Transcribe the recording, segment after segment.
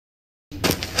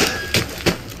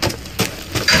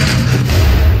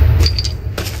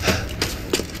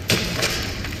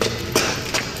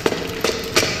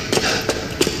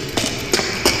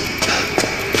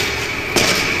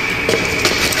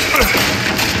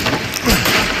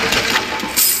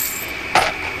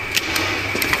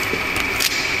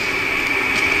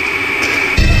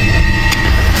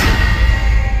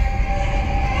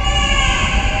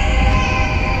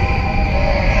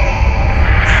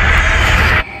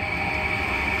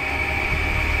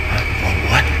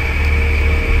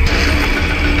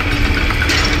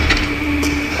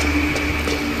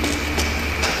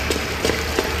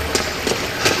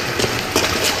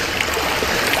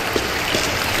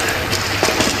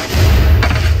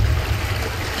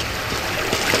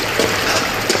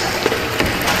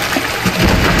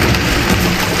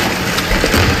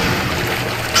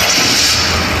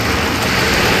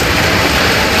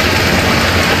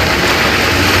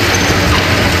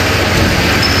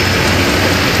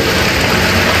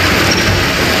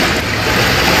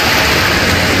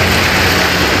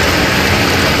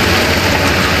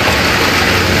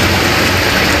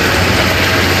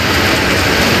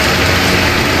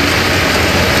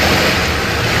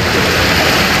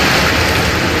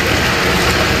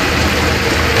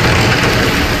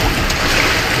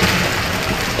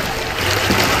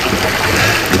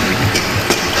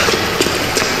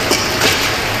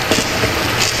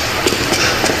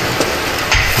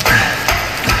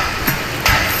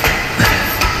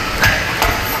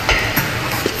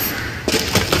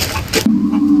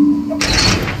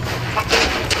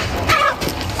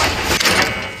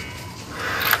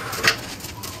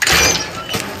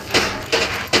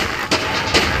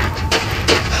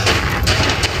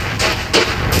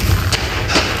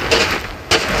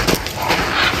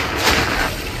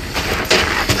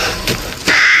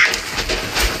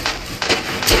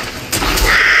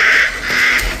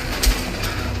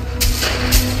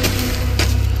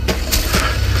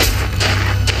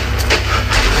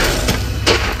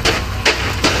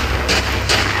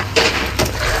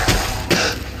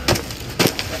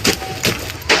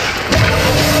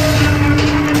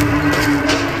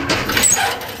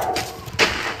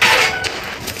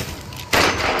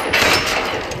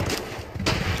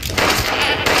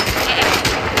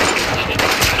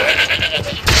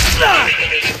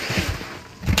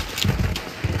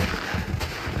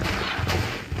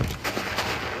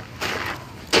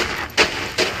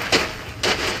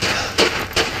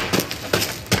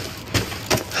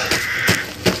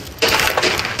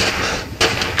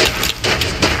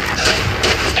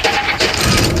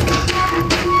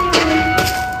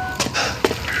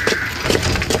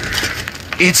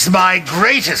It's my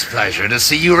greatest pleasure to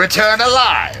see you return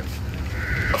alive.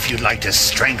 If you'd like to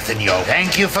strengthen your...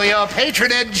 Thank you for your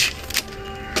patronage.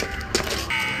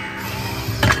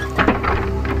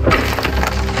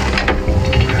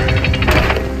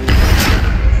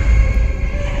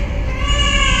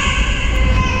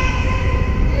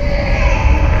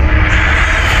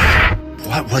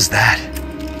 What was that?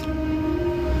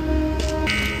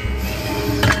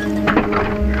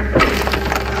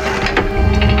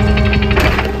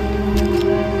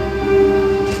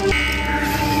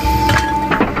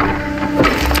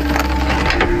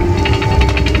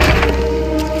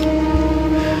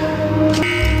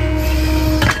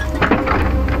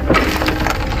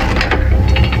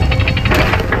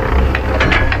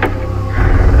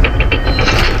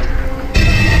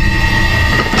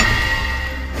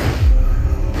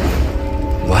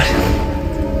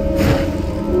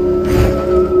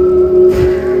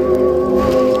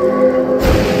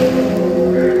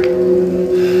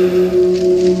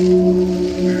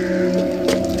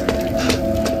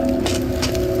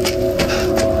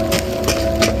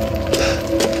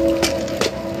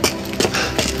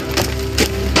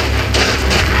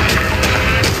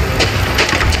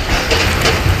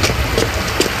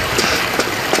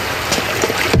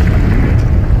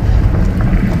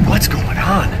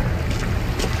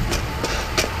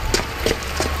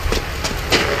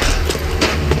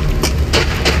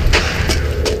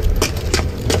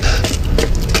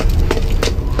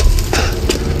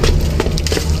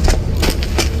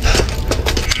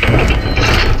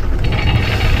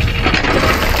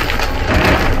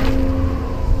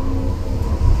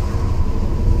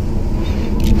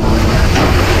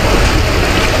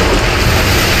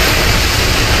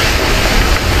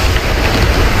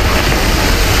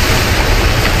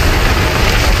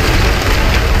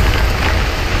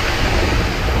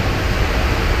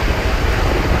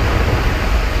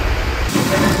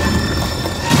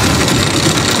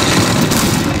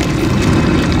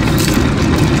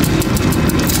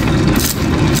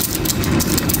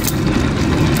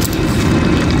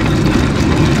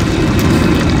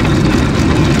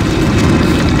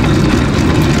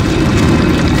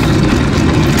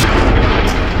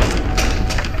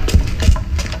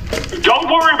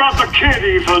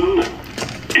 Ethan.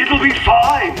 It'll be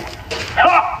fine.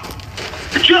 Ha!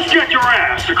 Just get your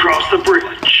ass across the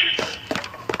bridge.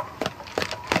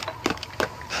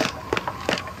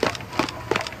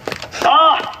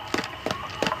 Ah!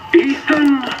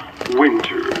 Ethan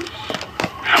Winters.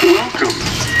 Welcome.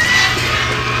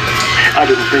 I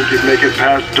didn't think you'd make it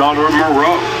past Daughter of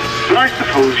Moreau, but I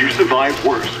suppose you survived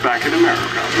worse back in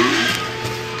America,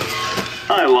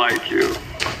 I like you.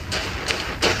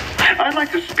 I'd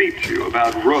like to speak to you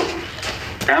about Rose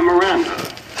and Miranda.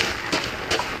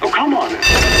 Oh, come on in.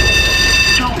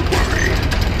 Don't worry.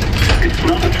 It's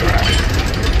not a trap.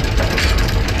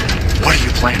 What are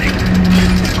you planning?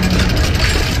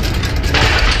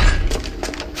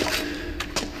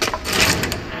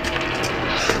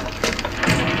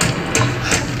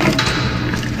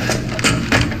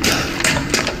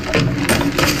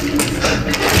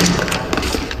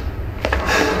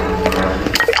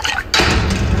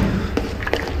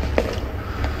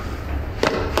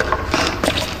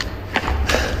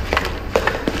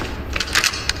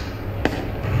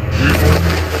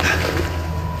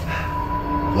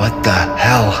 What the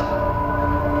hell?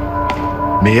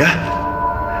 Mia?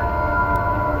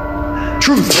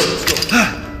 Truth hurts.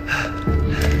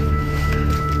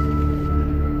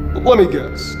 Let me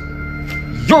guess.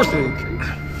 You're thinking,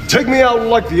 take me out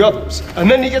like the others,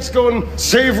 and then he gets to go and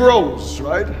save Rose,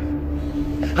 right?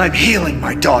 I'm healing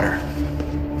my daughter.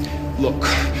 Look,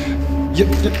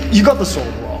 you got this all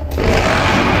wrong.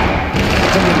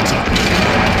 Don't let me talk.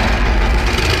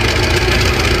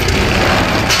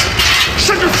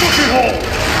 Shut your fucking hole!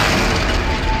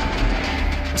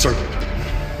 Sorry about that.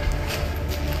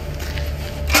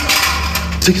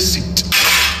 Take a seat.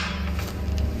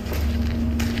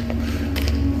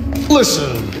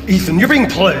 Listen, Ethan, you're being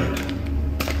played.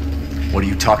 What are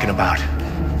you talking about?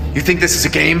 You think this is a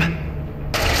game?